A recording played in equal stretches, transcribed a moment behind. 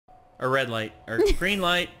Or red light. Or green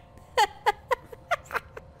light.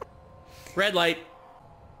 Red light.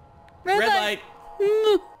 Red light.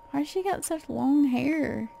 Why she got such long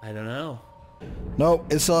hair? I don't know.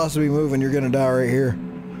 Nope, it still has to be moving. You're gonna die right here.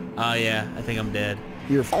 Oh, yeah. I think I'm dead.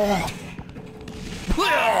 You're...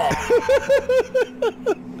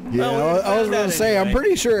 Yeah, I was gonna say, I'm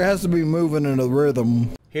pretty sure it has to be moving in a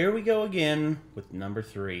rhythm. Here we go again with number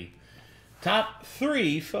 3. Top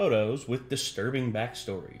 3 photos with disturbing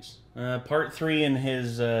backstories. Part 3 in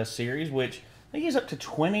his series, which I think he's up to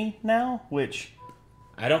 20 now, which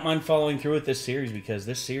I don't mind following through with this series because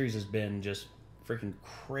this series has been just freaking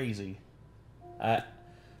crazy.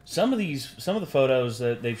 Some of the photos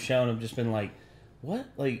that they've shown have just been like, what?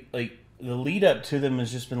 Like the lead up to them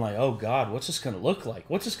has just been like, oh God, what's this gonna look like?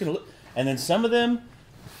 What's this gonna look? And then some of them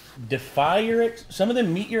some of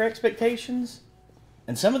them meet your expectations,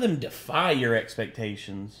 and some of them defy your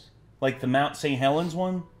expectations. Like the Mount St. Helens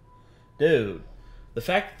one, dude. The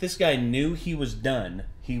fact that this guy knew he was done,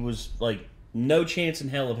 he was like no chance in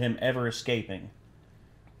hell of him ever escaping,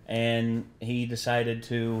 and he decided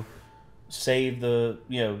to save the,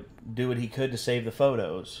 do what he could to save the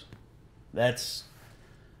photos. That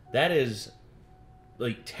is,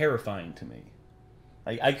 like, terrifying to me.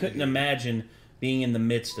 Like, I couldn't imagine being in the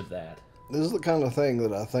midst of that. This is the kind of thing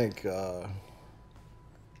that I think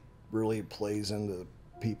really plays into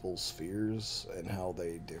people's fears and how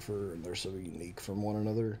they differ, and they're so unique from one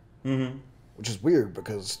another. Mm-hmm. Which is weird,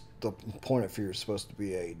 because the point of fear is supposed to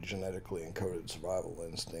be a genetically encoded survival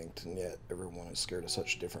instinct, and yet everyone is scared of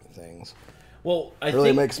such different things. Well, it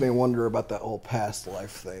really makes me wonder about that whole past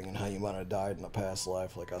life thing and how you might have died in a past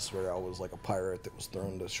life. Like, I swear I was like a pirate that was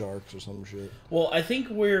thrown to sharks or some shit. Well, I think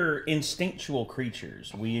we're instinctual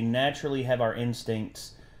creatures. We naturally have our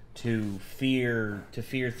instincts to fear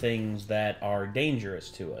things that are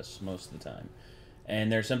dangerous to us most of the time.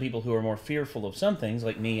 And there are some people who are more fearful of some things.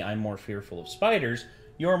 Like me, I'm more fearful of spiders.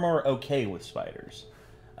 You're more okay with spiders.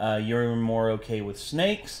 You're more okay with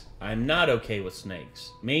snakes. I'm not okay with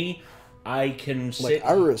snakes. Me, I can sit... Like,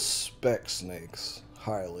 I respect snakes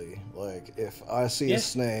highly. Like, if I see a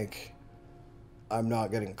snake, I'm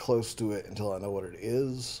not getting close to it until I know what it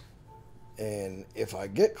is. And if I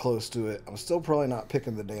get close to it, I'm still probably not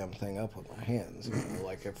picking the damn thing up with my hands. You know?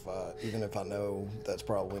 Like, even if I know that's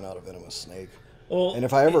probably not a venomous snake. Well, and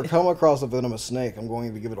if I ever come across a venomous snake, I'm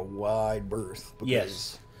going to give it a wide berth.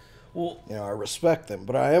 Because, well, I respect them.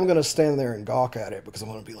 But I am going to stand there and gawk at it because I'm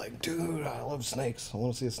going to be like, dude, I love snakes. I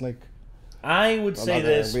want to see a snake. I would say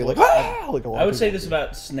this. Like, ah! Like I would say this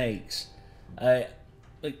about snakes. Like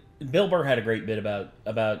Bill Burr had a great bit about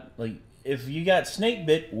like, if you got snake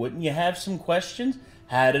bit, wouldn't you have some questions?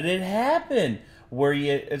 How did it happen? Were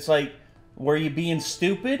you being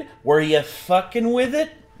stupid? Were you fucking with it?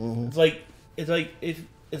 Mm-hmm. It's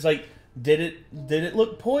like did it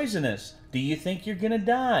look poisonous? Do you think you're gonna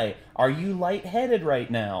die? Are you lightheaded right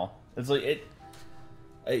now? It's like it.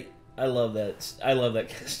 I love that. I love that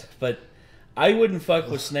kind of stuff. But I wouldn't fuck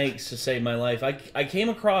with snakes to save my life. I came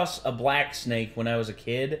across a black snake when I was a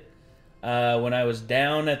kid. When I was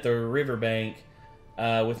down at the riverbank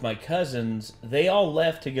with my cousins, they all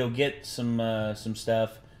left to go get some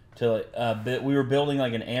stuff. We were building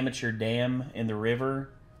like an amateur dam in the river,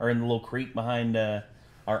 or in the little creek behind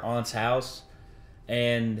our aunt's house,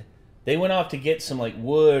 and they went off to get some like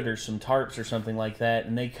wood or some tarps or something like that,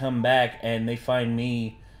 and they come back and they find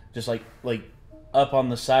me just like up on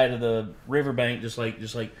the side of the riverbank, just not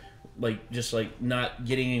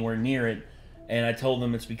getting anywhere near it. And I told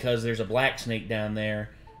them it's because there's a black snake down there.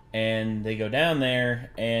 And they go down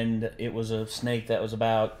there, and it was a snake that was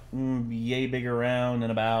about yay big around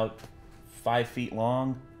and about 5 feet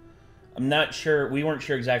long. I'm not sure. We weren't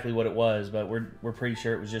sure exactly what it was, but we're pretty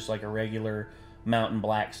sure it was just like a regular mountain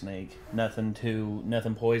black snake. Nothing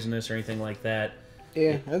poisonous or anything like that.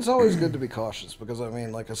 Yeah, it's always good to be cautious because, I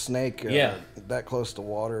mean, like a snake that close to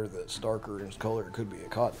water that's darker in color could be a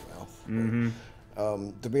cottonmouth. Mm-hmm.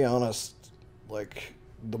 But, to be honest, like,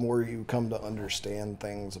 the more you come to understand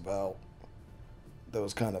things about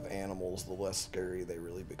those kind of animals, the less scary they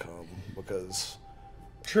really become. Because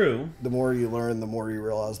true, the more you learn, the more you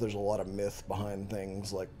realize there's a lot of myth behind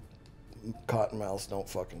things. Like, cottonmouths don't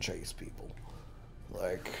fucking chase people.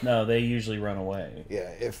 Like, no, they usually run away.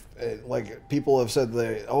 Yeah, like people have said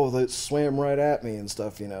they swam right at me and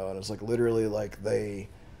stuff, and it's like literally like they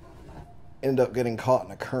end up getting caught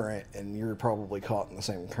in a current, and you're probably caught in the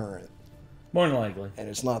same current. More than likely. And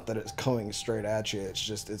it's not that it's coming straight at you. It's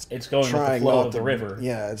just it's going with the flow of the river.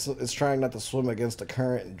 Yeah, it's trying not to swim against the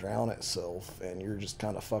current and drown itself, and you're just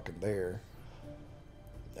kind of fucking there.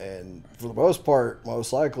 And for the most part,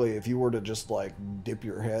 most likely, if you were to just like dip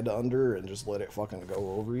your head under and just let it fucking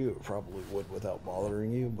go over you, it probably would without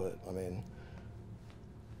bothering you. But I mean,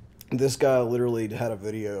 this guy literally had a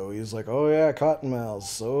video. He's like, oh yeah, cottonmouths,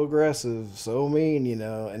 so aggressive, so mean, you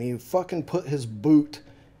know. And he fucking put his boot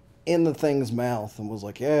in the thing's mouth and was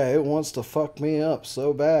like, yeah, it wants to fuck me up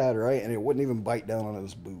so bad, right? And it wouldn't even bite down on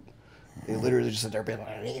his boot. He literally just sat there being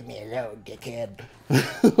like, leave me alone, dickhead.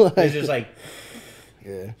 Like, it's just like...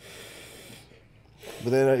 Yeah. But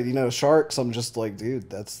then, you know, sharks, I'm just like, dude,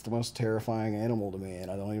 that's the most terrifying animal to me, and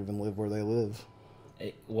I don't even live where they live.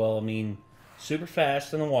 Well, I mean, super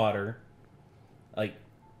fast in the water. Like,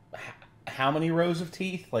 how many rows of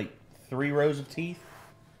teeth? Like, 3 rows of teeth?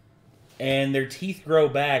 And their teeth grow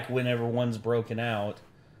back whenever one's broken out.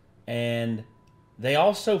 And they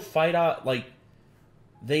also fight off, like,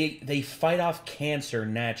 they fight off cancer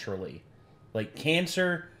naturally. Like,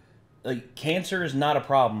 cancer is not a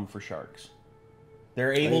problem for sharks.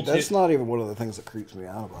 They're able to... That's not even one of the things that creeps me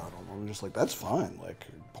out about them. I'm just like, that's fine. Like,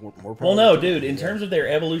 more power. Well, no, dude, in terms of their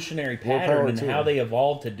evolutionary pattern and how they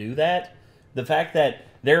evolved to do that, the fact that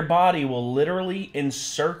their body will literally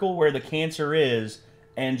encircle where the cancer is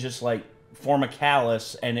and just, like, form a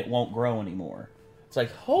callus and it won't grow anymore. It's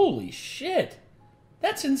like, holy shit.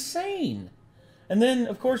 That's insane. And then,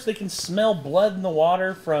 of course, they can smell blood in the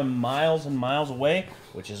water from miles and miles away,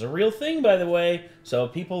 which is a real thing, by the way. So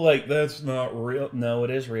people like, that's not real. No, it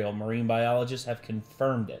is real. Marine biologists have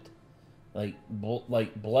confirmed it. Like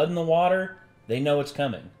blood in the water, they know it's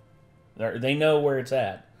coming. They know where it's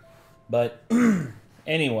at. But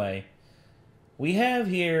anyway, we have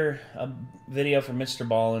here a video from Mr.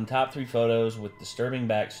 Ballin, top 3 photos with disturbing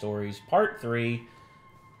backstories, part 3.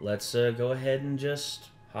 Let's go ahead and just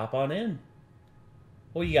hop on in.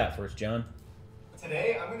 What you got for us, John?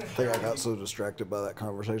 Today, I'm going to I think I got so distracted by that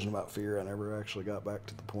conversation about fear, I never actually got back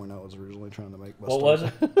to the point I was originally trying to make. What was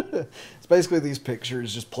it? It's basically these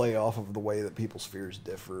pictures just play off of the way that people's fears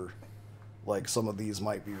differ. Like, some of these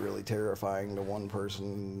might be really terrifying to one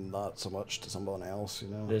person, not so much to someone else, you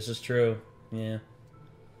know? This is true, yeah.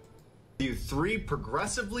 you 3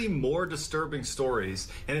 progressively more disturbing stories,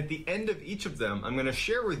 and at the end of each of them, I'm going to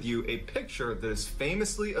share with you a picture that is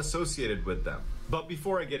famously associated with them. But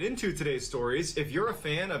before I get into today's stories, if you're a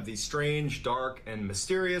fan of the strange, dark, and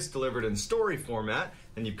mysterious delivered in story format,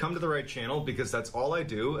 then you've come to the right channel, because that's all I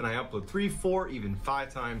do, and I upload 3, 4, even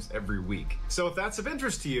 5 times every week. So if that's of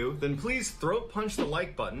interest to you, then please throat punch the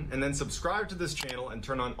like button, and then subscribe to this channel and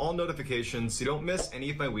turn on all notifications so you don't miss any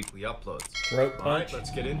of my weekly uploads. Throat punch? Alright,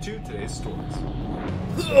 let's get into today's stories.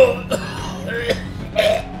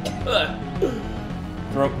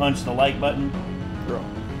 Throat punch the like button. Bro.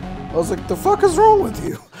 I was like, the fuck is wrong with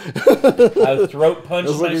you? I throat punched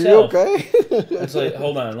I was like, myself. are you okay? I was like,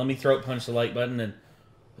 hold on, let me throat punch the like button and...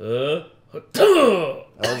 I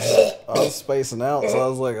was spacing out, so I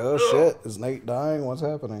was like, oh shit, is Nate dying? What's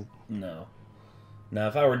happening? No. Now,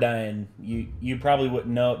 if I were dying, you probably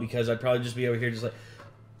wouldn't know it, because I'd probably just be over here just like...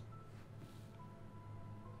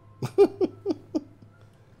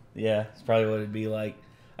 Yeah, it's probably what it'd be like.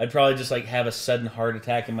 I'd probably just like have a sudden heart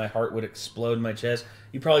attack and my heart would explode in my chest.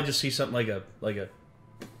 You'd probably just see something like a...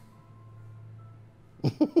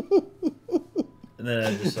 And then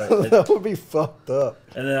I just like... That would be fucked up.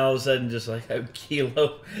 And then all of a sudden, just like a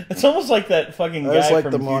kilo. It's almost like that fucking guy It's like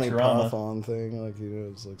from the Monty Futurama. Python thing, like, you know,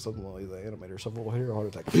 it's like something like the animator. Someone will hear a heart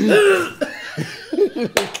attack.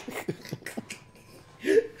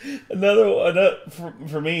 Another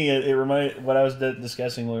for me, it what I was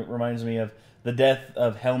discussing reminds me of the death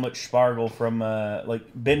of Helmut Spargel from like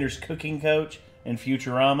Bender's cooking coach in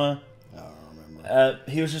Futurama. I don't remember.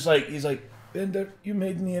 He was just like, he's like, Bender, you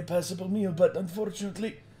made me a passable meal, but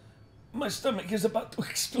unfortunately, my stomach is about to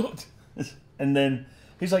explode. And then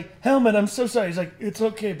he's like, Helmut, I'm so sorry. He's like, it's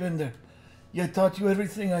okay, Bender. I taught you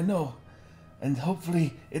everything I know, and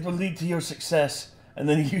hopefully it will lead to your success. And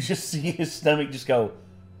then you just see his stomach just go.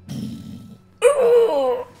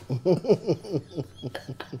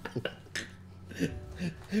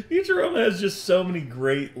 Futurama has just so many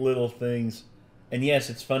great little things. And yes,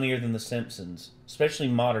 it's funnier than The Simpsons, especially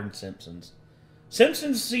modern Simpsons.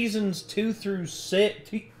 Simpsons seasons 2 through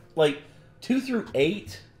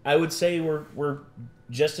 8, I would say were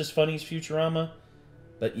just as funny as Futurama.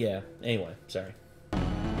 But yeah, anyway, sorry.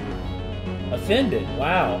 Offended,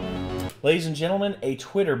 wow. Ladies and gentlemen, a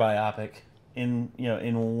Twitter biopic in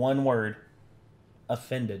one word.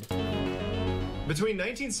 Offended. Between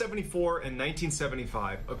 1974 and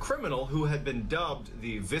 1975, a criminal who had been dubbed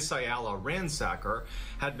the Visayala Ransacker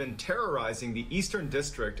had been terrorizing the Eastern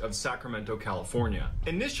District of Sacramento, California.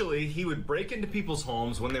 Initially, he would break into people's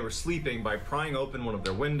homes when they were sleeping by prying open one of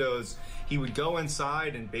their windows. He would go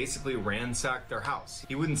inside and basically ransack their house.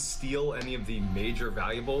 He wouldn't steal any of the major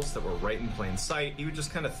valuables that were right in plain sight. He would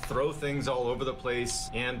just kind of throw things all over the place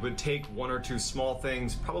and would take one or two small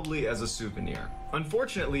things, probably as a souvenir.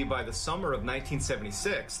 Unfortunately, by the summer of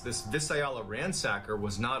 1976, this Visayala ransacker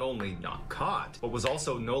was not only not caught, but was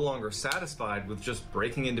also no longer satisfied with just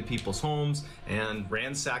breaking into people's homes and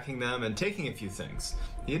ransacking them and taking a few things.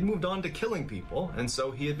 He had moved on to killing people, and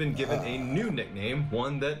so he had been given a new nickname,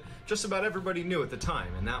 one that just about everybody knew at the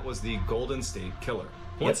time, and that was the Golden State Killer.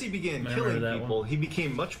 Once he began killing people, he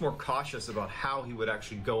became much more cautious about how he would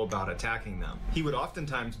actually go about attacking them. He would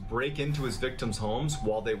oftentimes break into his victims' homes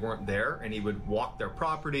while they weren't there, and he would walk their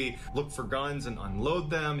property, look for guns and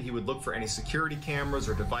unload them. He would look for any security cameras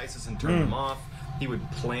or devices and turn them off. He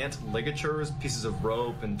would plant ligatures, pieces of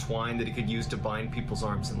rope and twine that he could use to bind people's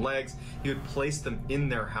arms and legs. He would place them in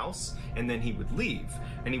their house, and then he would leave.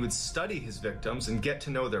 And he would study his victims and get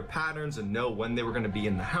to know their patterns and know when they were going to be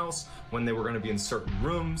in the house, when they were going to be in certain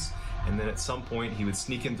rooms. And then at some point he would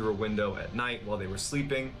sneak in through a window at night while they were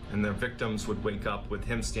sleeping, and their victims would wake up with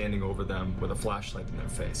him standing over them with a flashlight in their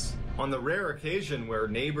face. On the rare occasion where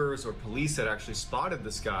neighbors or police had actually spotted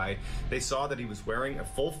this guy, they saw that he was wearing a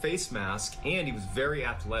full face mask and he was very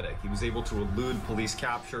athletic. He was able to elude police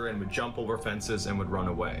capture and would jump over fences and would run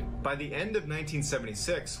away. By the end of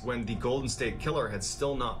 1976, when the Golden State Killer had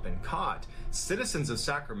still not been caught, citizens of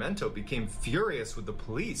Sacramento became furious with the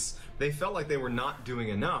police. They felt like they were not doing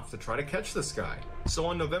enough to try to catch this guy. So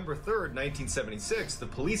on November 3rd, 1976, the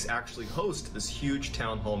police actually host this huge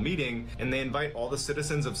town hall meeting, and they invite all the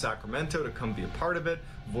citizens of Sacramento to come be a part of it,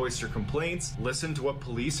 voice your complaints, listen to what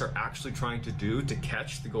police are actually trying to do to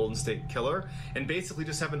catch the Golden State Killer, and basically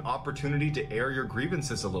just have an opportunity to air your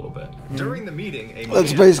grievances a little bit. During the meeting,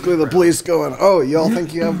 that's basically the police going, "Oh, y'all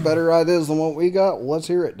think you have better ideas than what we got? Well, let's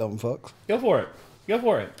hear it, dumb fucks." Go for it. Go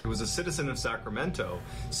for it. Who was a citizen of Sacramento,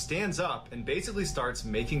 stands up and basically starts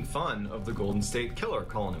making fun of the Golden State Killer,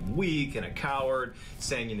 calling him weak and a coward,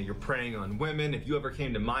 saying, you know, you're preying on women. If you ever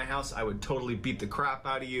came to my house, I would totally beat the crap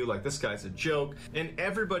out of you. Like, this guy's a joke. And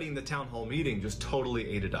everybody in the town hall meeting just totally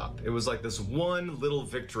ate it up. It was like this one little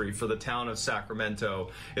victory for the town of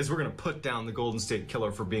Sacramento is we're going to put down the Golden State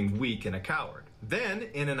Killer for being weak and a coward. Then,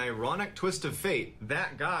 in an ironic twist of fate,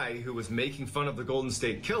 that guy who was making fun of the Golden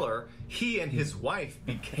State Killer, he and his wife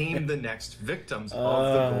became the next victims of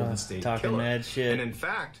the Golden State Killer. Mad shit. And in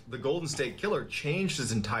fact, the Golden State Killer changed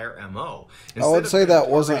his entire MO. I would say that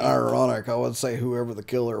wasn't ironic. I would say whoever the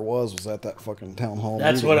killer was at that fucking town hall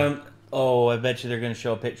meeting. That's what I'm... Oh, I bet you they're going to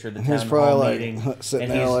show a picture of the town he's probably hall like meeting. Sitting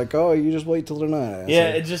there like, oh, you just wait till tonight. Yeah,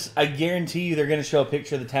 it just, I guarantee you they're going to show a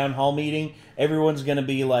picture of the town hall meeting. Everyone's going to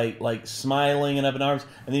be like smiling and up in arms.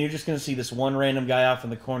 And then you're just going to see this one random guy off in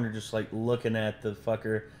the corner just like looking at the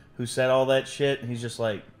fucker who said all that shit. And he's just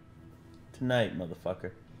like, tonight,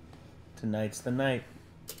 motherfucker. Tonight's the night.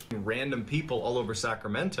 Random people all over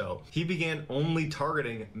Sacramento, he began only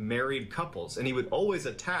targeting married couples. And he would always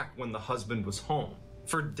attack when the husband was home.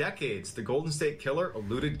 For decades, the Golden State Killer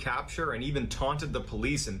eluded capture and even taunted the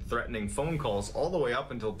police in threatening phone calls all the way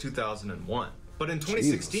up until 2001. But in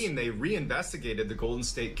 2016, they reinvestigated the Golden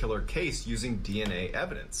State Killer case using DNA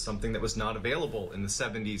evidence, something that was not available in the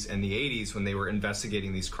 70s and the 80s when they were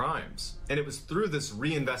investigating these crimes. And it was through this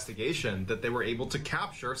reinvestigation that they were able to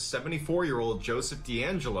capture 74-year-old Joseph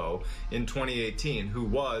D'Angelo in 2018, who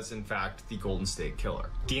was, in fact, the Golden State Killer.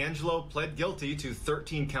 D'Angelo pled guilty to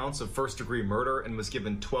 13 counts of first-degree murder and was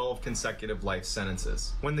given 12 consecutive life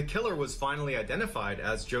sentences. When the killer was finally identified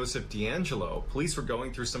as Joseph D'Angelo, police were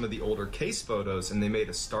going through some of the older case photos and they made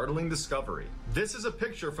a startling discovery. This is a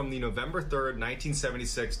picture from the November 3rd,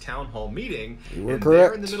 1976 town hall meeting, and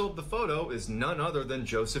there in the middle of the photo is none other than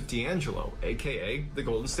Joseph D'Angelo, aka the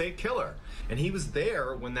Golden State Killer. And he was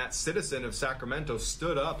there when that citizen of Sacramento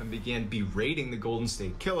stood up and began berating the Golden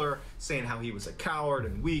State Killer, saying how he was a coward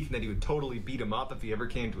and weak and that he would totally beat him up if he ever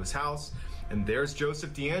came to his house. And there's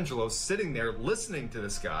Joseph D'Angelo sitting there listening to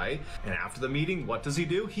this guy. And after the meeting, what does he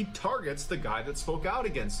do? He targets the guy that spoke out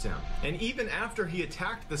against him. And even after he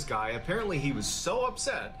attacked this guy, apparently he was so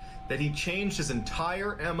upset that he changed his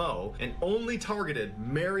entire MO and only targeted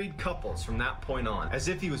married couples from that point on, as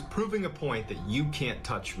if he was proving a point that you can't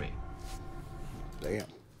touch me.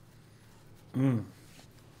 Damn.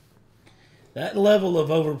 That level of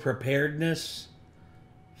overpreparedness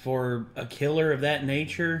for a killer of that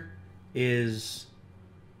nature is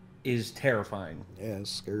terrifying. Yeah,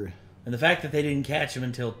 it's scary. And the fact that they didn't catch him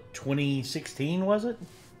until 2016, was it?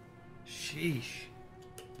 Sheesh.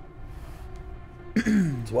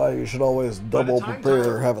 That's why you should always double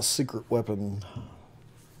prepare, have a secret weapon.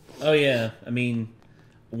 Oh yeah, I mean,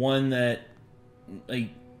 one that, like,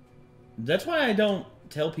 that's why I don't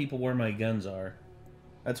tell people where my guns are.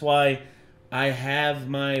 That's why I have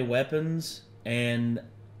my weapons, and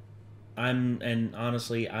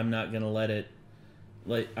honestly, I'm not gonna let it.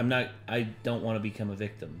 Like, I don't want to become a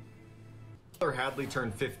victim. Tyler Hadley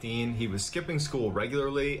turned 15, he was skipping school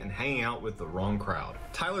regularly and hanging out with the wrong crowd.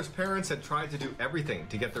 Tyler's parents had tried to do everything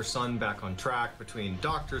to get their son back on track, between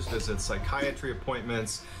doctor's visits, psychiatry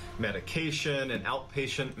appointments, medication, an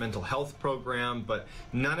outpatient mental health program, but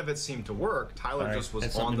none of it seemed to work. Tyler just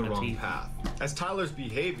was on the wrong path. As Tyler's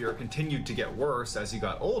behavior continued to get worse as he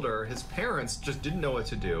got older, his parents just didn't know what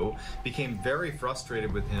to do, became very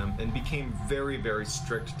frustrated with him, and became very, very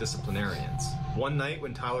strict disciplinarians. One night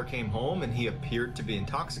when Tyler came home and he appeared to be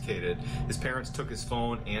intoxicated, his parents took his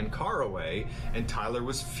phone and car away, and Tyler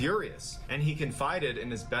was furious. And he confided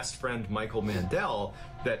in his best friend Michael Mandel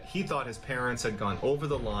that he thought his parents had gone over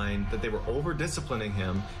the line, that they were over-disciplining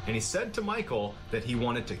him, and he said to Michael that he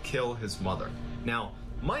wanted to kill his mother. Now,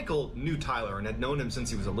 Michael knew Tyler and had known him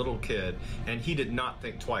since he was a little kid, and he did not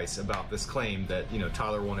think twice about this claim that,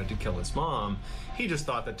 Tyler wanted to kill his mom. He just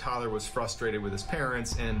thought that Tyler was frustrated with his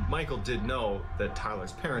parents, and Michael did know that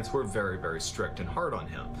Tyler's parents were very, very strict and hard on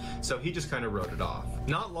him. So he just kind of wrote it off.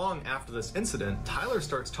 Not long after this incident, Tyler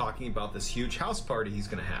starts talking about this huge house party he's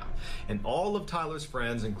going to have. And all of Tyler's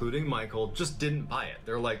friends, including Michael, just didn't buy it.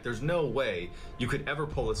 They're like, there's no way you could ever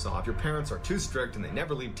pull this off. Your parents are too strict and they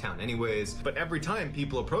never leave town anyways. But every time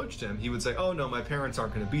people approached him, he would say, oh no, my parents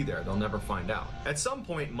aren't going to be there. They'll never find out. At some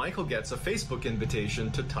point, Michael gets a Facebook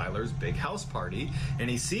invitation to Tyler's big house party, and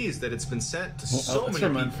he sees that it's been sent to so many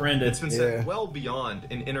people. Unfriended. It's been sent well beyond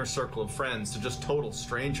an inner circle of friends to just total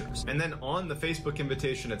strangers. And then on the Facebook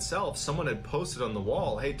invitation itself, someone had posted on the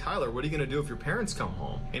wall, hey Tyler, what are you going to do if your parents come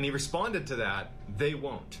home? And he responded to that, they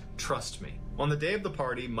won't. Trust me. On the day of the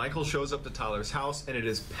party, Michael shows up to Tyler's house and it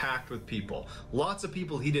is packed with people. Lots of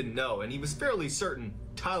people he didn't know, and he was fairly certain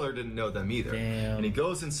Tyler didn't know them either. Damn. And he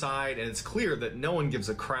goes inside and it's clear that no one gives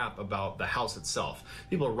a crap about the house itself.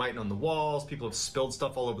 People are writing on the walls, people have spilled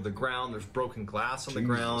stuff all over the ground, there's broken glass on the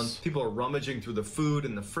ground, people are rummaging through the food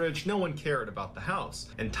in the fridge. No one cared about the house.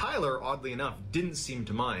 And Tyler, oddly enough, didn't seem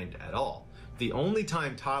to mind at all. The only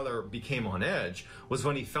time Tyler became on edge was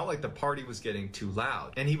when he felt like the party was getting too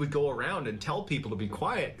loud. And he would go around and tell people to be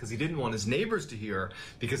quiet because he didn't want his neighbors to hear,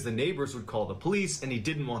 because the neighbors would call the police and he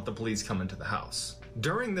didn't want the police coming to the house.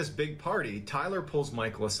 During this big party, Tyler pulls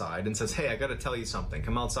Michael aside and says, hey, I gotta tell you something,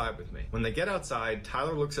 come outside with me. When they get outside,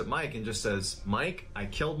 Tyler looks at Mike and just says, Mike, I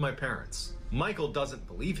killed my parents. Michael doesn't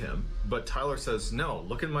believe him, but Tyler says, no,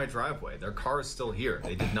 look in my driveway, their car is still here.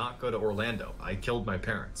 They did not go to Orlando. I killed my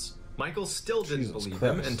parents. Michael still didn't believe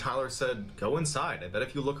him, and Tyler said, go inside. I bet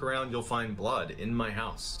if you look around, you'll find blood in my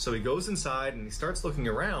house. So he goes inside and he starts looking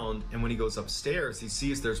around, and when he goes upstairs, he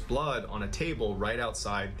sees there's blood on a table right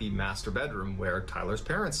outside the master bedroom where Tyler's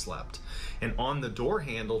parents slept. And on the door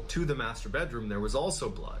handle to the master bedroom, there was also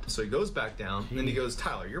blood. So he goes back down, and he goes,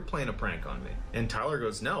 Tyler, you're playing a prank on me. And Tyler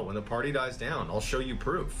goes, no, when the party dies down, I'll show you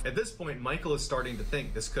proof. At this point, Michael is starting to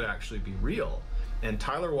think this could actually be real. And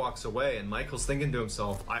Tyler walks away, and Michael's thinking to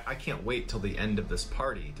himself, I can't wait till the end of this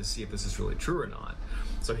party to see if this is really true or not.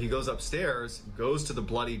 So he goes upstairs, goes to the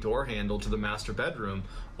bloody door handle to the master bedroom,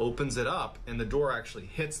 opens it up, and the door actually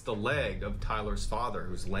hits the leg of Tyler's father,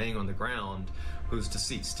 who's laying on the ground, who's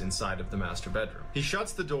deceased inside of the master bedroom. He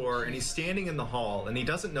shuts the door, and he's standing in the hall, and he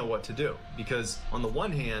doesn't know what to do, because on the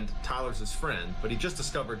one hand, Tyler's his friend, but he just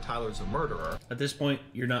discovered Tyler's a murderer. At this point,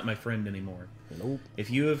 you're not my friend anymore. Nope.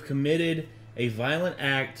 If you have committed a violent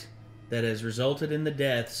act that has resulted in the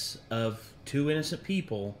deaths of 2 innocent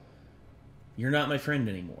people, you're not my friend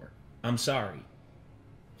anymore. I'm sorry.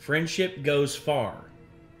 Friendship goes far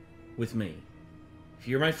with me. If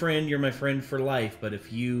you're my friend for life, but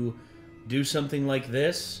if you do something like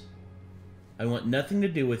this, I want nothing to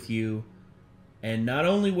do with you, and not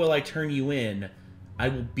only will I turn you in, I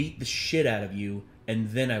will beat the shit out of you, and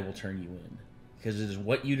then I will turn you in, because it is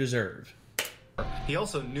what you deserve. He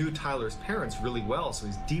also knew Tyler's parents really well, so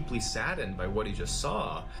he's deeply saddened by what he just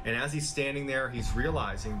saw. And as he's standing there, he's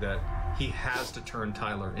realizing that he has to turn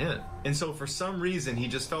Tyler in. And so for some reason, he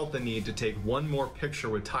just felt the need to take one more picture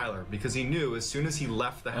with Tyler, because he knew as soon as he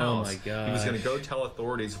left the house, he was going to go tell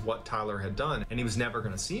authorities what Tyler had done, and he was never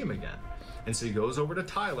going to see him again. And so he goes over to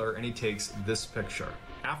Tyler and he takes this picture.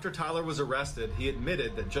 After Tyler was arrested, he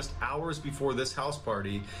admitted that just hours before this house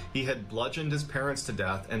party, he had bludgeoned his parents to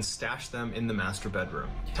death and stashed them in the master bedroom.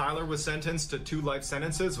 Tyler was sentenced to 2 life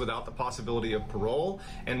sentences without the possibility of parole,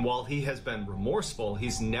 and while he has been remorseful,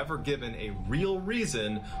 he's never given a real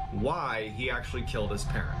reason why he actually killed his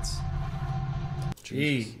parents.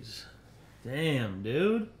 Jeez. Damn,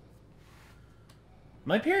 dude.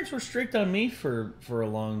 My parents were strict on me for a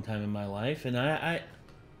long time in my life, and I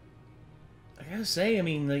gotta say, I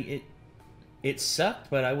mean, like, it sucked,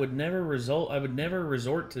 but I would never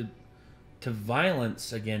resort to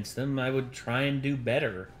violence against them. I would try and do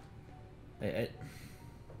better. I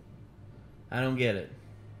don't get it.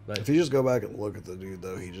 But if you just go back and look at the dude,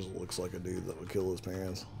 though, he just looks like a dude that would kill his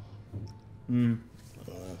parents.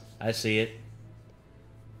 I see it.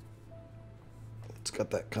 It's got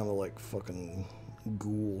that kind of like fucking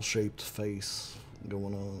ghoul-shaped face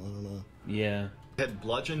going on. I don't know. Yeah. Had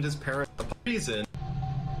bludgeoned his parents for reason.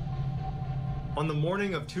 On the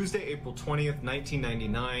morning of Tuesday, April 20th,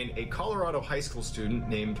 1999, a Colorado high school student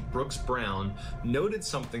named Brooks Brown noted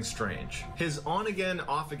something strange. His on-again,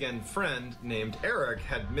 off-again friend named Erik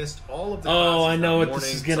had missed all of the classes I know that what this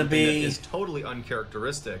morning, is gonna something be. that is totally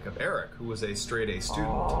uncharacteristic of Erik, who was a straight-A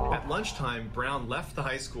student. At lunchtime, Brown left the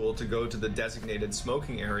high school to go to the designated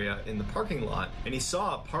smoking area in the parking lot, and he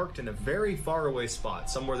saw parked in a very far-away spot,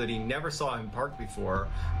 somewhere that he never saw him parked before,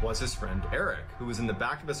 was his friend Erik, who was in the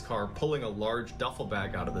back of his car pulling a large duffel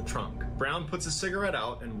bag out of the trunk. Brown puts a cigarette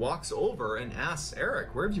out and walks over and asks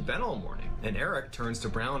Erik, "Where have you been all morning?" And Erik turns to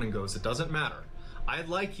Brown and goes, "It doesn't matter. I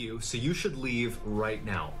like you, so you should leave right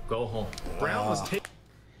now. Go home." Brown was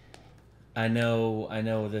I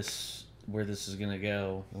know this, where this is gonna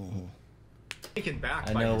go. taken back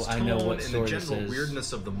I by know- his I tone know what and the story this general is.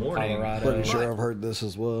 weirdness of the morning. Colorado. Pretty sure I've heard this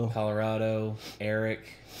as well. Colorado, Erik,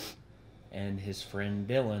 and his friend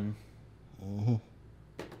Dylan.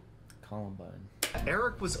 Columbine.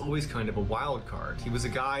 Erik was always kind of a wild card. He was a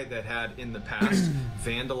guy that had in the past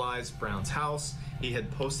vandalized Brown's house. He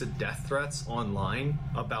had posted death threats online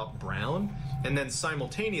about Brown, and then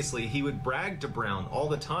simultaneously he would brag to Brown all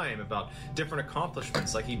the time about different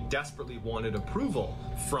accomplishments, like he desperately wanted approval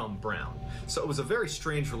from Brown. So it was a very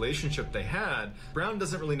strange relationship they had. Brown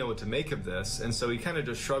doesn't really know what to make of this, and so he kind of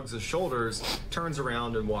just shrugs his shoulders, turns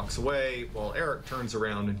around and walks away, while Erik turns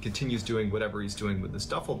around and continues doing whatever he's doing with this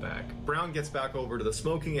duffel bag. Brown gets back over to the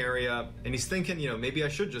smoking area, and he's thinking, you know, maybe I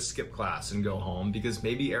should just skip class and go home, because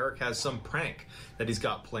maybe Erik has some prank that he's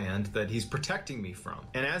got planned that he's protecting me from.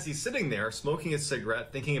 And as he's sitting there smoking his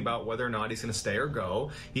cigarette, thinking about whether or not he's going to stay or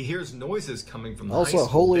go, he hears noises coming from the high Also, school.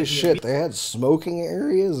 holy that he shit, they had smoking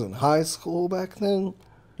areas in high school back then?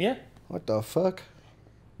 Yeah. What the fuck?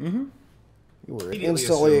 You were Immediately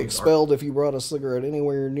instantly assumed expelled if you brought a cigarette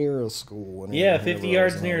anywhere near a school. Yeah, whenever 50 I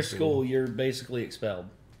yards was near in a high school, you're basically expelled.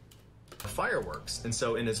 fireworks. And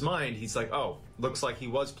so in his mind, he's like, oh, looks like he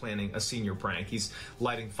was planning a senior prank. He's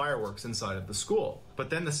lighting fireworks inside of the school. But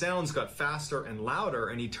then the sounds got faster and louder,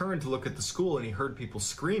 and he turned to look at the school, and he heard people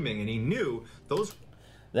screaming, and he knew those...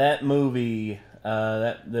 That movie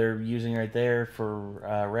that they're using right there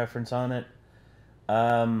for reference on it,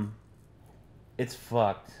 it's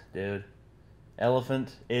fucked, dude.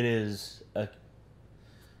 Elephant, it is a...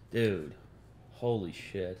 Dude, holy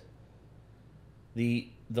shit. The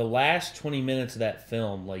last 20 minutes of that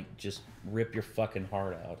film, like, just rip your fucking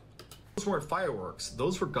heart out. Those weren't fireworks.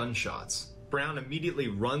 Those were gunshots. Brown immediately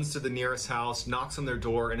runs to the nearest house, knocks on their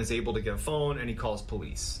door, and is able to get a phone, and he calls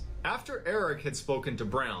police. After Erik had spoken to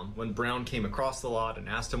Brown, when Brown came across the lot and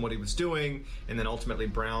asked him what he was doing, and then ultimately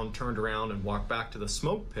Brown turned around and walked back to the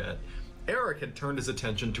smoke pit, Erik had turned his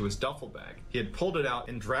attention to his duffel bag. He had pulled it out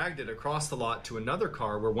and dragged it across the lot to another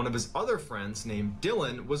car where one of his other friends named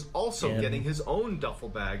Dylan was also getting his own duffel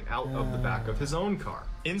bag out of the back of his own car.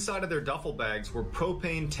 Inside of their duffel bags were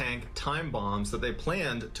propane tank time bombs that they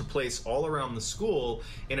planned to place all around the school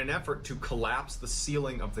in an effort to collapse the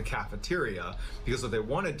ceiling of the cafeteria, because what they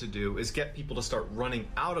wanted to do is get people to start running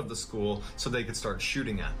out of the school so they could start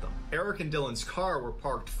shooting at them. Erik and Dylan's car were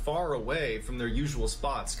parked far away from their usual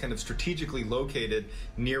spots, kind of strategically located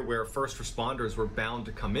near where first responders were bound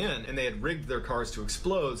to come in, and they had rigged their cars to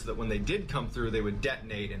explode so that when they did come through, they would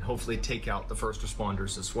detonate and hopefully take out the first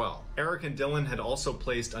responders as well. Erik and Dylan had also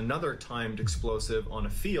placed another timed explosive on a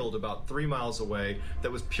field about 3 miles away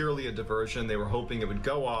that was purely a diversion. They were hoping it would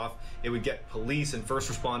go off, it would get police and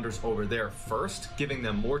first responders over there first, giving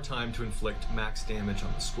them more time to inflict max damage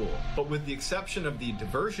on the school. But with the exception of the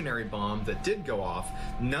diversionary bomb that did go off,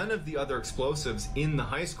 none of the other explosives in the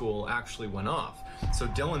high school actually actually went off. So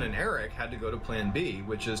Dylan and Erik had to go to plan B,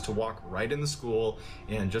 which is to walk right in the school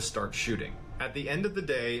and just start shooting. At the end of the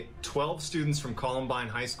day, 12 students from Columbine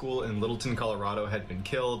High School in Littleton, Colorado had been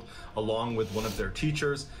killed, along with one of their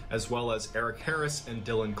teachers, as well as Eric Harris and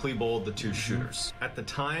Dylan Klebold, the two shooters. At the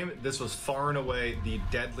time, this was far and away the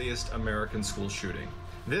deadliest American school shooting.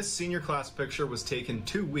 This senior class picture was taken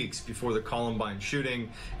 2 weeks before the Columbine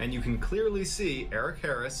shooting, and you can clearly see Eric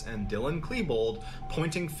Harris and Dylan Klebold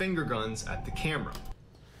pointing finger guns at the camera.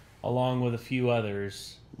 Along with a few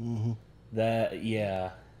others. That,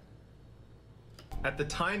 yeah. At the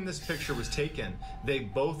time this picture was taken, they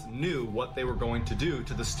both knew what they were going to do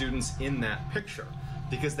to the students in that picture,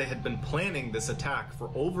 because they had been planning this attack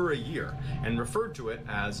for over a year and referred to it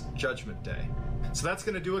as Judgment Day. So that's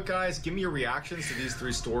going to do it, guys. Give me your reactions to these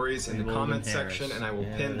 3 stories in the comment section, and I will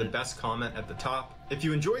pin the best comment at the top. If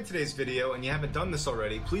you enjoyed today's video and you haven't done this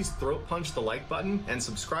already, please throat punch the like button and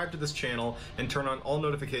subscribe to this channel and turn on all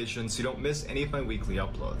notifications so you don't miss any of my weekly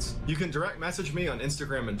uploads. You can direct message me on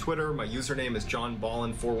Instagram and Twitter. My username is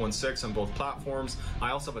JohnBallin416 on both platforms.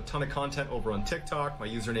 I also have a ton of content over on TikTok. My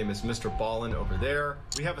username is Mr. Ballin over there.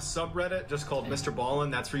 We have a subreddit just called Mr. Ballin.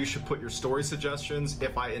 That's where you should put your story suggestions.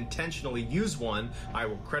 If I intentionally use one, I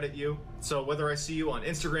will credit you. So whether I see you on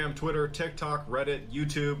Instagram, Twitter, TikTok, Reddit,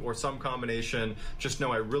 YouTube, or some combination, just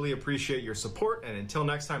know I really appreciate your support, and until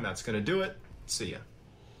next time, that's going to do it. See ya.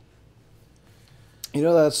 You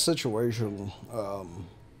know, that situation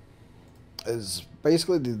is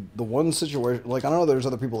basically the one situation, like, I don't know, there's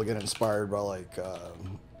other people that get inspired by, like,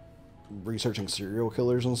 researching serial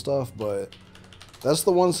killers and stuff, but that's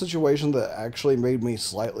the one situation that actually made me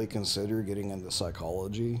slightly consider getting into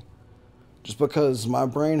psychology. Just because my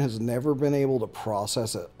brain has never been able to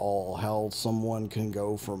process at all how someone can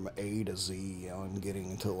go from A to Z on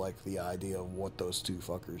getting to, like, the idea of what those two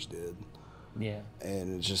fuckers did. Yeah.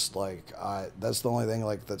 And it's just, like, that's the only thing,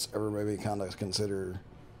 like, that's ever made me kind of consider,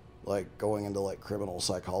 like, going into, like, criminal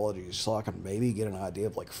psychology, so I can maybe get an idea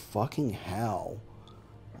of, like, fucking how.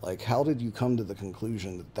 Like, how did you come to the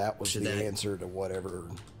conclusion that that was the answer to whatever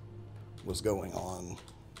was going on?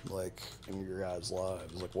 Like, in your guys'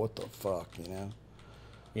 lives, like, what the fuck, you know?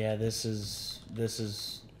 Yeah, this is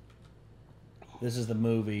the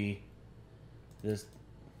movie.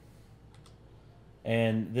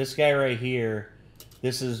 And this guy right here,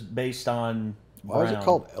 this is based on Why is it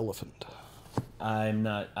called Elephant?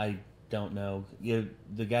 I don't know.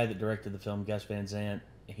 The guy that directed the film, Gus Van Sant,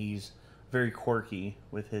 he's very quirky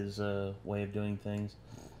with his way of doing things.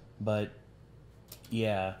 But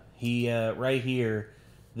yeah, he right here,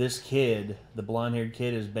 this kid, the blonde-haired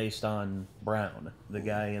kid, is based on Brown, the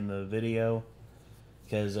guy in the video.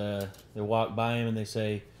 Because they walk by him and they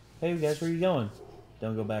say, "Hey guys, where are you going?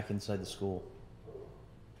 Don't go back inside the school."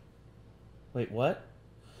 Wait, what?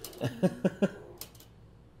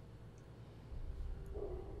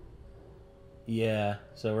 Yeah,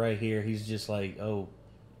 so right here, he's just like, oh,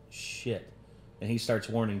 shit. And he starts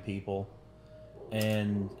warning people.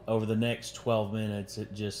 And over the next 12 minutes,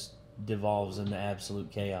 it just devolves into absolute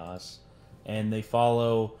chaos. And they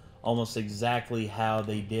follow almost exactly how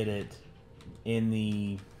they did it in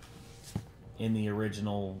the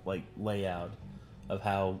original, like, layout of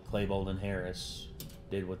how Klebold and Harris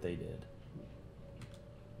did what they did.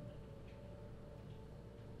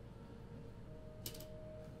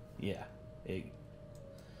 Yeah, it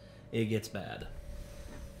gets bad.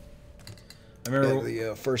 I remember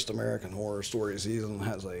the first American Horror Story season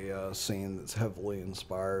has a scene that's heavily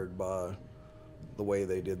inspired by the way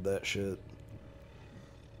they did that shit.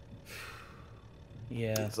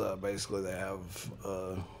 Yeah. It's basically they have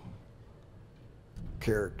a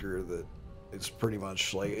character that it's pretty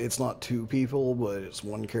much like, it's not two people, but it's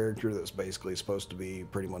one character that's basically supposed to be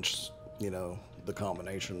pretty much, you know, the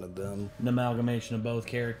combination of them. An amalgamation of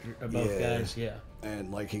both guys, yeah.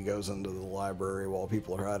 And like he goes into the library while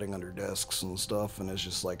people are hiding under desks and stuff, and it's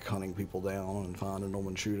just like hunting people down and finding them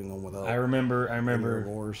and shooting them without. I remember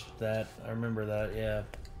remorse. that. I remember that. Yeah.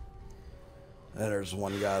 And there's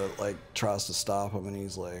one guy that like tries to stop him, and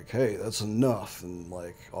he's like, "Hey, that's enough!" And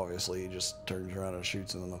like obviously he just turns around and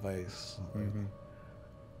shoots him in the face. Mm-hmm.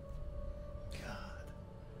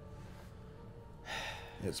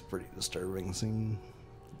 It's a pretty disturbing scene.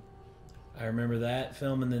 I remember that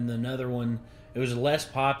film, and then another one. It was less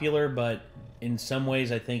popular, but in some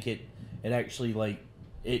ways, I think it actually like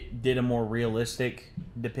it did a more realistic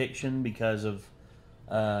depiction because of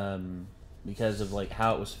like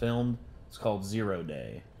how it was filmed. It's called Zero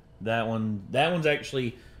Day. That one's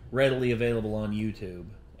actually readily available on YouTube,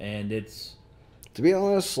 and it's. To be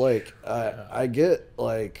honest, like I get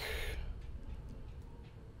like.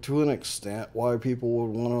 to an extent why people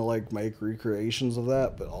would want to like make recreations of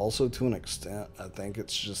that, but also to an extent, I think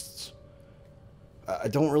it's just, I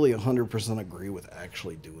don't really 100% agree with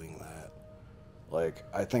actually doing that. Like,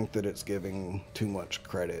 I think that it's giving too much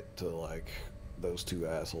credit to like those two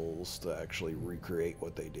assholes to actually recreate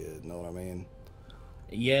what they did. Know what I mean?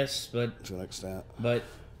 Yes, but to an extent. But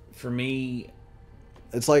for me,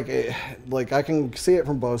 it's like I can see it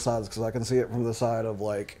from both sides, because I can see it from the side of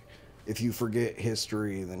like, if you forget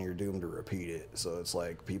history, then you're doomed to repeat it. So it's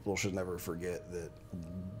like people should never forget that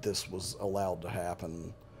this was allowed to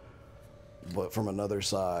happen. But from another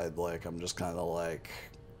side, like, I'm just kind of like,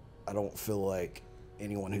 I don't feel like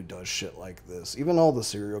anyone who does shit like this, even all the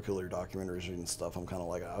serial killer documentaries and stuff, I'm kind of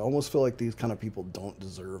like, I almost feel like these kind of people don't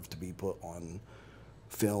deserve to be put on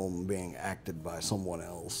film being acted by someone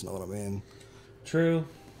else. Know what I mean? True.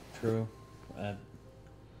 God.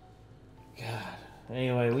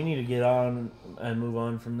 Anyway, we need to get on and move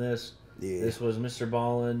on from this. Yeah. This was Mr.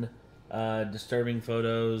 Ballin. Disturbing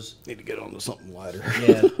photos. Need to get on to something lighter.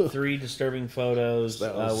 Yeah, 3 disturbing photos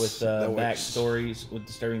with backstories. With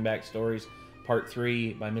disturbing backstories. Part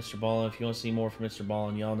 3 by Mr. Ballin. If you want to see more from Mr.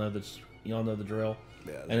 Ballin, y'all know the drill.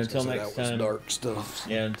 Yeah, and until next time, dark stuff.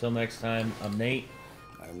 Yeah, until next time, I'm Nate.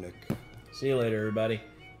 I'm Nick. See you later, everybody.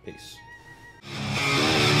 Peace.